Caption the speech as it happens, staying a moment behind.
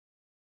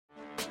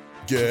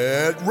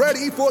Get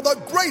ready for the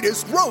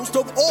greatest roast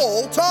of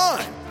all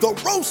time, the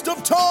Roast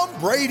of Tom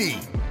Brady,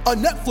 a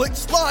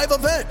Netflix live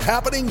event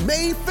happening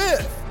May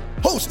 5th.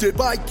 Hosted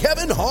by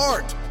Kevin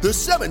Hart, the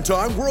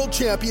 7-time world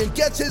champion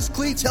gets his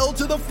cleats held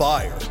to the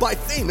fire by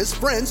famous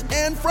friends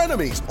and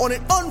frenemies on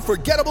an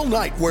unforgettable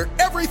night where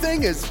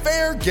everything is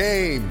fair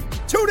game.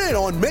 Tune in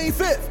on May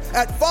 5th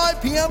at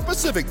 5 p.m.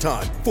 Pacific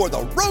time for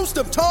the Roast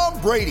of Tom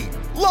Brady,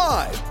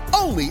 live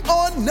only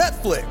on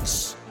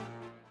Netflix.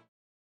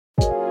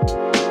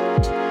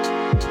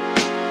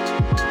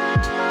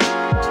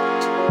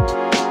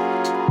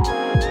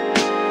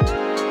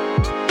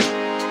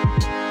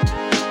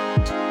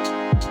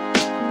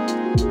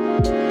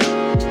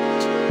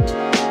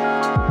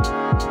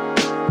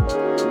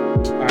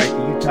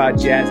 Utah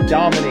Jazz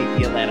dominate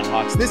the Atlanta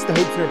Hawks. This is the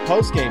Hoopsner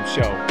postgame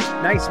show.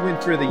 Nice win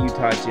for the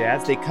Utah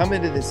Jazz. They come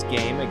into this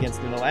game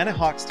against an Atlanta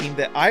Hawks team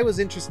that I was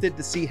interested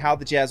to see how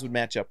the Jazz would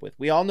match up with.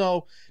 We all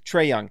know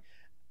Trae Young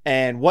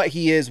and what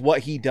he is,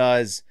 what he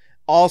does.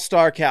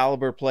 All-star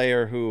caliber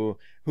player who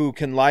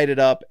can light it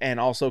up and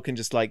also can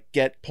just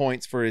get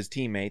points for his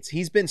teammates.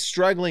 He's been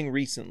struggling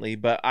recently,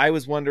 but I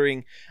was a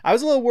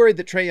little worried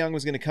that Trae Young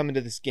was going to come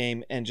into this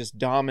game and just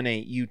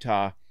dominate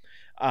Utah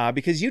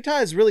because Utah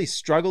has really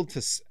struggled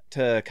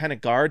to kind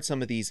of guard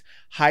some of these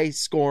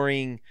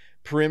high-scoring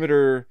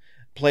perimeter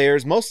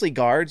players, mostly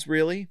guards,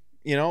 really,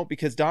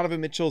 because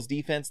Donovan Mitchell's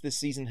defense this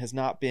season has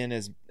not been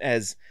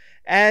as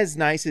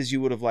nice as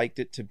you would have liked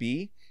it to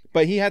be.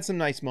 But he had some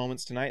nice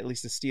moments tonight, at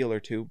least a steal or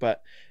two.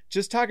 But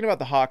just talking about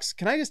the Hawks,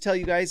 can I just tell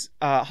you guys,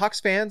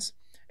 Hawks fans,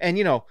 and,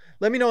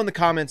 let me know in the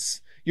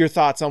comments your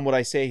thoughts on what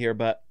I say here,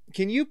 but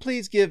can you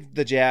please give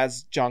the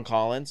Jazz John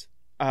Collins?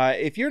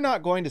 If you're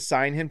not going to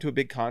sign him to a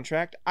big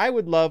contract, I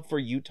would love for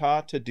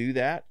Utah to do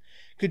that.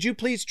 Could you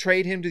please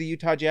trade him to the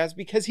Utah Jazz?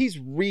 Because he's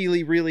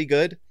really, really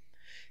good.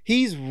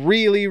 He's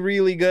really,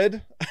 really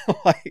good.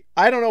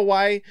 I don't know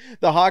why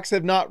the Hawks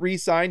have not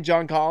re-signed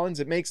John Collins.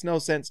 It makes no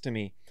sense to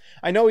me.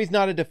 I know he's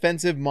not a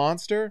defensive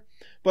monster,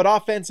 but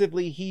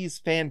offensively, he's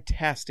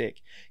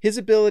fantastic. His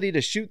ability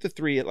to shoot the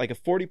three at a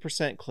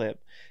 40%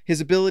 clip, his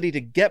ability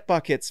to get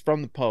buckets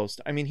from the post.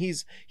 I mean,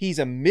 he's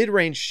a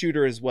mid-range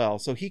shooter as well,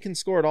 so he can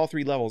score at all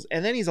three levels.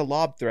 And then he's a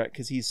lob threat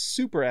because he's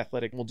super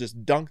athletic and will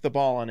just dunk the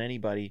ball on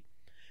anybody.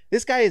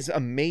 This guy is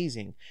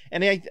amazing.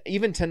 And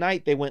even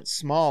tonight, they went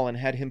small and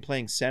had him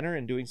playing center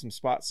and doing some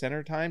spot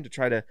center time to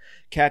try to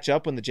catch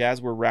up when the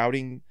Jazz were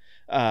routing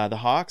the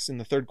Hawks in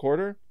the third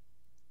quarter.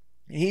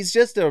 He's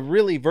just a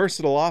really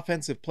versatile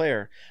offensive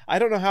player. I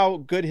don't know how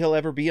good he'll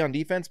ever be on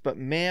defense, but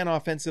man,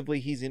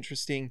 offensively, he's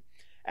interesting,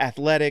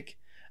 athletic,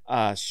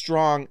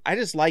 strong. I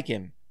just like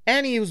him.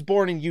 And he was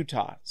born in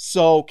Utah.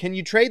 So can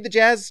you trade the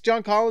Jazz,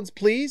 John Collins,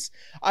 please?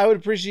 I would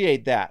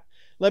appreciate that.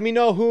 Let me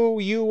know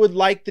who you would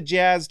like the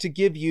Jazz to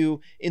give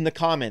you in the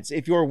comments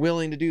if you're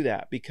willing to do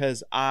that,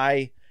 because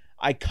I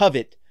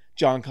covet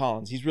John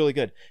Collins. He's really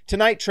good.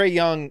 Tonight, Trae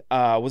Young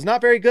was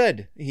not very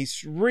good.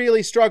 He's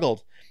really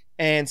struggled.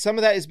 And some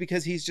of that is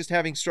because he's just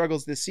having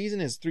struggles this season.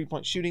 His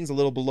three-point shooting's a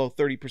little below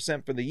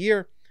 30% for the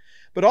year.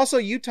 But also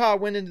Utah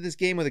went into this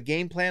game with a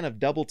game plan of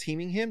double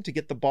teaming him to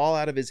get the ball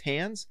out of his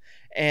hands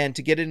and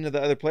to get it into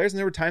the other players. And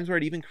there were times where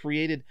it even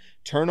created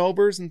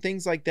turnovers and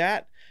things like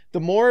that.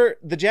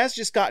 The Jazz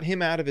just got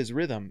him out of his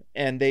rhythm,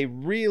 and they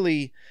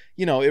really,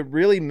 it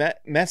really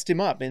messed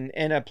him up. And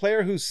a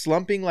player who's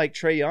slumping like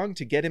Trae Young,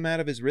 to get him out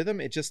of his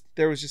rhythm,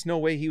 there was just no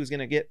way he was going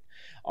to get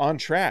on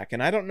track.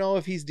 And I don't know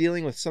if he's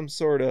dealing with some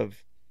sort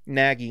of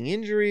nagging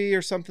injury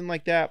or something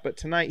like that, but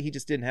tonight he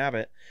just didn't have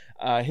it.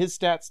 His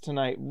stats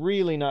tonight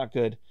really not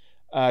good.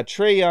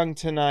 Trae Young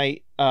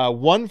tonight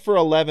 1 for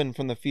 11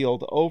 from the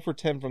field, 0 for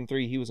 10 from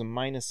 3. He was a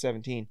minus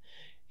 17.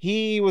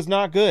 He was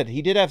not good.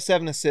 He did have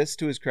 7 assists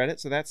to his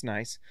credit, so that's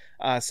nice.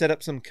 Set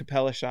up some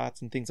Capella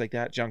shots and things like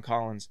that, John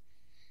Collins.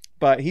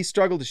 But he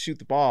struggled to shoot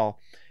the ball,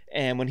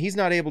 and when he's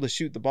not able to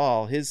shoot the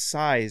ball, his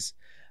size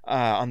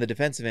on the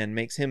defensive end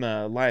makes him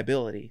a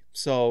liability.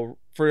 So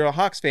for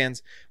Hawks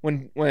fans,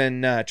 when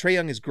Trae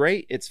Young is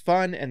great, it's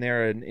fun and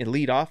they're an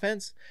elite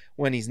offense.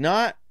 When he's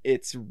not,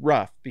 it's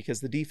rough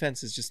because the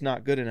defense is just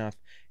not good enough,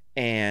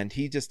 and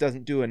he just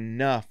doesn't do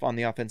enough on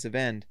the offensive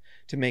end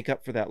to make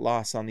up for that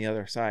loss on the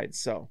other side.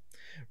 So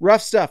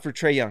rough stuff for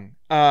Trae Young.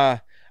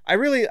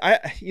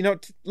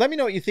 Let me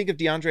know what you think of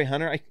DeAndre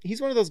Hunter.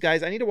 He's one of those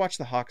guys. I need to watch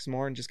the Hawks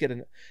more and just get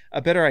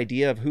a better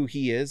idea of who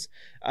he is.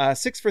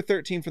 6 for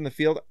 13 from the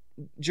field.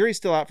 Jury's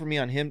still out for me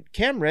on him.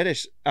 Cam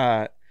Reddish.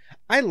 I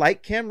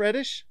like Cam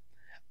Reddish.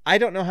 I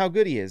don't know how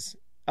good he is.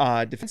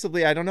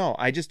 Defensively, I don't know.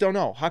 I just don't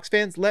know. Hawks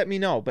fans, let me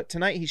know. But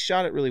tonight he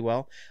shot it really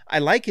well. I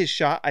like his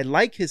shot. I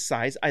like his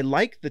size. I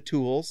like the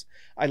tools.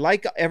 I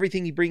like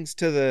everything he brings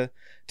to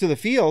the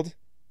field.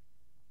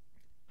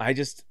 I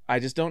just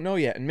don't know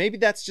yet. And maybe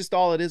that's just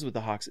all it is with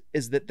the Hawks,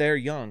 is that they're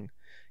young.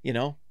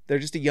 They're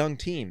just a young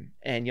team,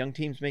 and young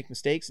teams make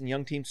mistakes and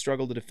young teams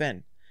struggle to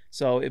defend.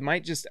 So it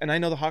might just, and I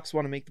know the Hawks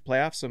want to make the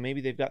playoffs, so maybe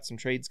they've got some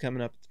trades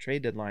coming up at the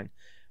trade deadline.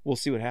 We'll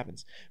see what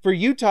happens. For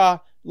Utah,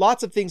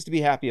 lots of things to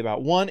be happy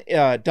about. One,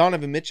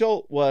 Donovan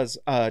Mitchell was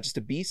just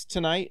a beast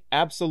tonight.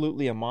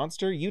 Absolutely a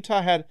monster.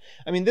 Utah had,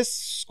 this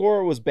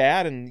score was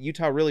bad and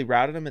Utah really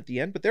routed them at the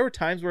end, but there were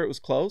times where it was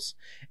close.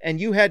 And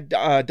you had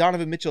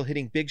Donovan Mitchell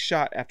hitting big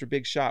shot after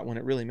big shot when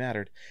it really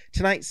mattered.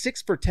 Tonight,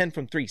 6 for 10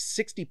 from 3,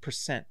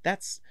 60%.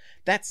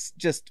 That's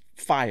just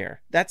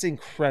fire. That's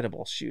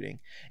incredible shooting.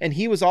 And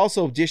he was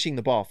also dishing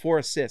the ball, 4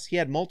 assists. He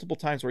had multiple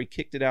times where he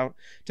kicked it out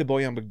to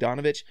Bojan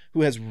Bogdanovic,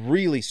 who has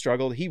really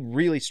struggled. He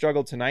really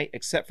struggled tonight,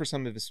 except for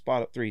some of his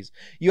spot-up threes.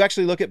 You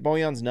actually look at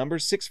Bojan's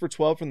numbers, 6 for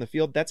 12 from the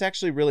field. That's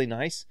actually really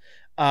nice.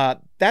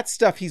 That's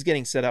stuff he's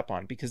getting set up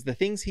on, because the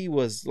things he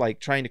was like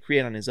trying to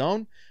create on his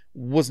own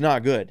was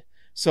not good.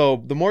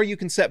 So the more you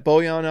can set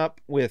Bojan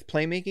up with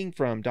playmaking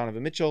from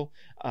Donovan Mitchell,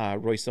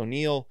 Royce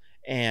O'Neal,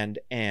 and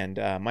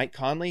Mike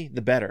Conley,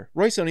 the better.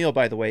 Royce O'Neal,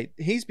 by the way,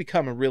 he's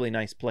become a really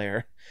nice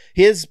player.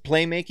 His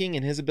playmaking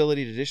and his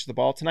ability to dish the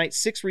ball tonight,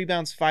 6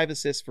 rebounds, 5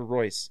 assists for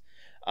Royce,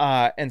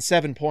 and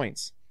 7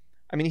 points.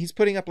 He's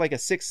putting up like a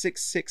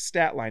 6-6-6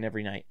 stat line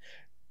every night.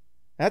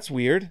 That's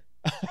weird.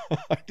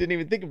 I didn't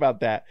even think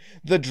about that.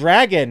 The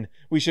Dragon,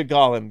 we should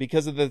call him,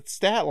 because of the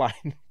stat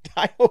line.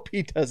 I hope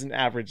he doesn't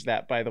average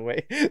that, by the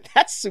way.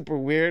 That's super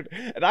weird.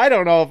 And I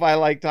don't know if I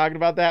like talking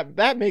about that.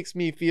 That makes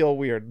me feel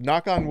weird.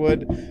 Knock on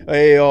wood.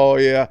 Hey, oh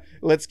yeah.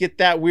 Let's get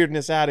that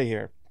weirdness out of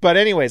here. But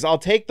anyways, I'll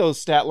take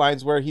those stat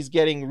lines where he's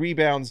getting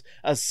rebounds,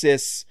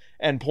 assists,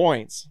 and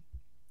points.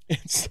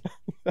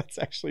 That's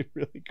actually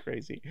really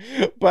crazy.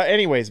 But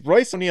anyways,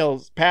 Royce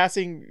O'Neal's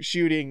passing,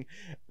 shooting,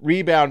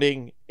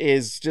 rebounding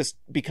is just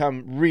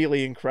become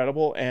really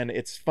incredible, and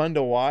it's fun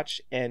to watch,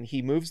 and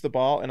he moves the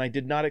ball, and I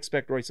did not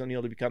expect Royce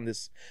O'Neal to become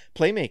this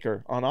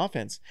playmaker on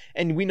offense.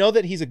 And we know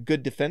that he's a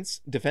good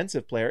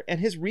defensive player, and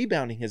his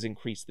rebounding has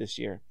increased this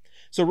year.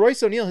 So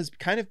Royce O'Neal has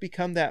kind of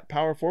become that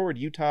power forward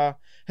Utah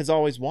has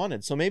always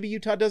wanted. So maybe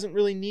Utah doesn't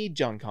really need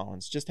John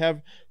Collins. Just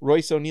have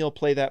Royce O'Neal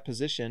play that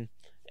position,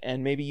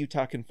 and maybe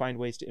Utah can find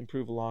ways to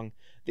improve along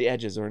the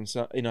edges or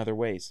in other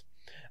ways.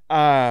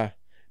 What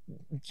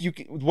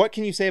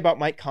can you say about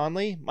Mike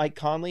Conley? Mike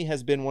Conley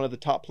has been one of the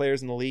top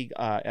players in the league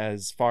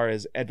as far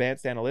as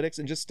advanced analytics,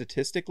 and just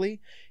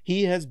statistically,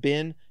 he has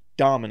been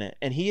dominant,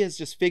 and he has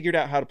just figured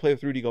out how to play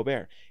with Rudy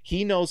Gobert.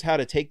 He knows how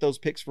to take those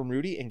picks from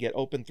Rudy and get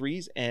open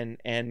threes and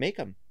make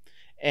them.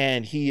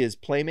 And he is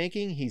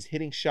playmaking. He's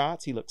hitting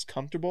shots. He looks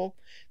comfortable.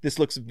 This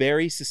looks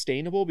very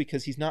sustainable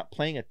because he's not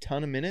playing a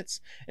ton of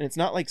minutes, and it's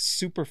not like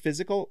super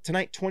physical.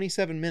 Tonight,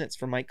 27 minutes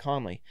for Mike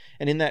Conley.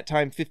 And in that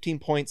time, 15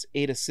 points,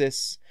 8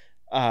 assists,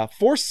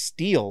 4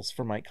 steals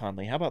for Mike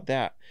Conley. How about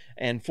that?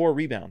 And 4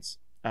 rebounds.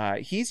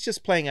 He's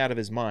just playing out of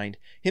his mind.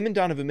 Him and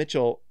Donovan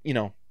Mitchell,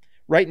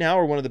 right now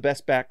are one of the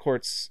best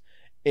backcourts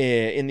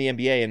in the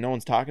NBA, and no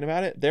one's talking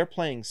about it. They're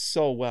playing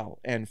so well,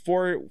 and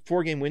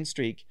four-game win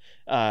streak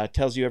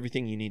tells you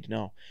everything you need to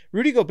know.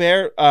 Rudy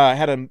Gobert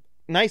had a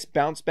nice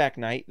bounce back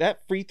night.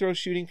 That free throw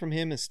shooting from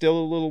him is still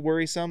a little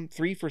worrisome.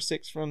 3 for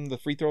 6 from the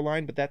free throw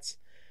line, but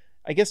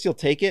I guess you'll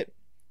take it.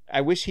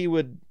 I wish he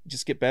would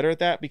just get better at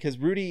that, because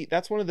Rudy,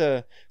 that's one of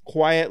the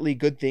quietly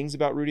good things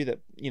about Rudy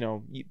that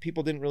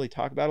people didn't really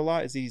talk about a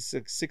lot, is he's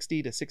a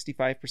 60 to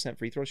 65%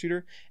 free throw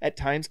shooter, at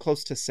times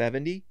close to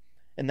 70.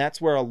 And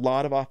that's where a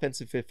lot of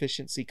offensive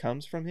efficiency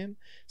comes from him.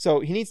 So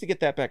he needs to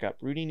get that back up.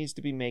 Rudy needs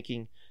to be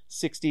making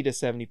 60 to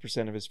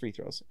 70% of his free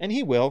throws. And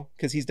he will,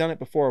 because he's done it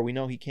before. We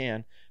know he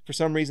can. For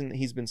some reason,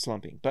 he's been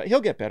slumping. But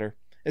he'll get better.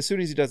 As soon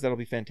as he does, that'll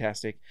be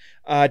fantastic.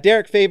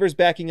 Derek Favors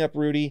backing up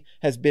Rudy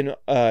has been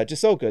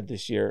just so good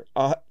this year.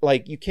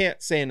 You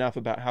can't say enough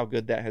about how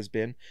good that has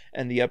been.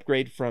 And the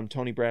upgrade from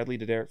Tony Bradley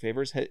to Derek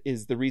Favors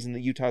is the reason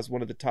that Utah is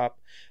one of the top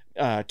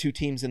 2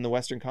 teams in the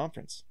Western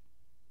Conference.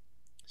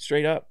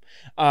 Straight up.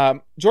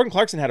 Jordan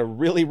Clarkson had a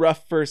really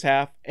rough first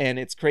half, and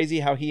it's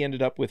crazy how he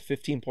ended up with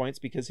 15 points,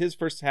 because his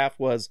first half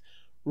was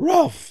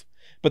rough.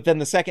 But then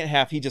the second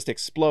half, he just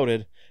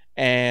exploded,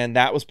 and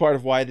that was part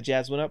of why the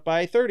Jazz went up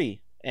by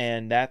 30.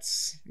 And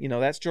that's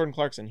Jordan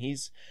Clarkson.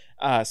 He's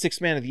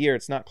 6th man of the year.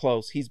 It's not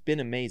close. He's been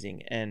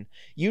amazing. And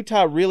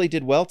Utah really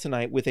did well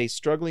tonight with a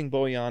struggling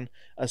Bojan,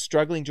 a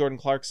struggling Jordan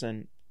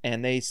Clarkson,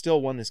 and they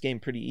still won this game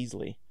pretty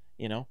easily.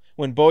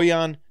 When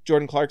Bojan,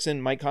 Jordan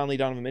Clarkson, Mike Conley,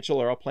 Donovan Mitchell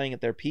are all playing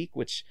at their peak,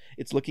 which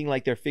it's looking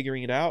like they're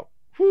figuring it out.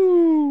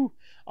 Whoo!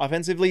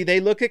 Offensively, they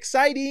look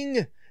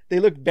exciting.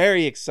 They look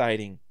very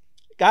exciting.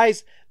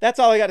 Guys, that's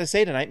all I got to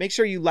say tonight. Make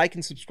sure you like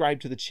and subscribe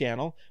to the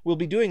channel. We'll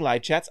be doing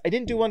live chats. I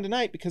didn't do one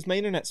tonight because my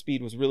internet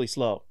speed was really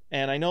slow,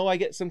 and I know I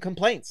get some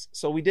complaints.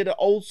 So we did an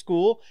old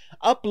school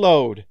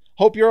upload.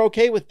 Hope you're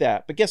okay with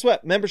that. But guess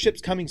what?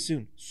 Membership's coming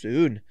soon.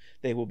 Soon.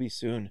 They will be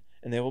soon,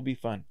 and they will be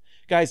fun.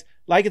 Guys,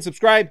 like and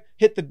subscribe,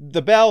 hit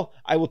the bell.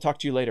 I will talk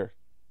to you later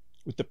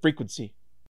with the frequency.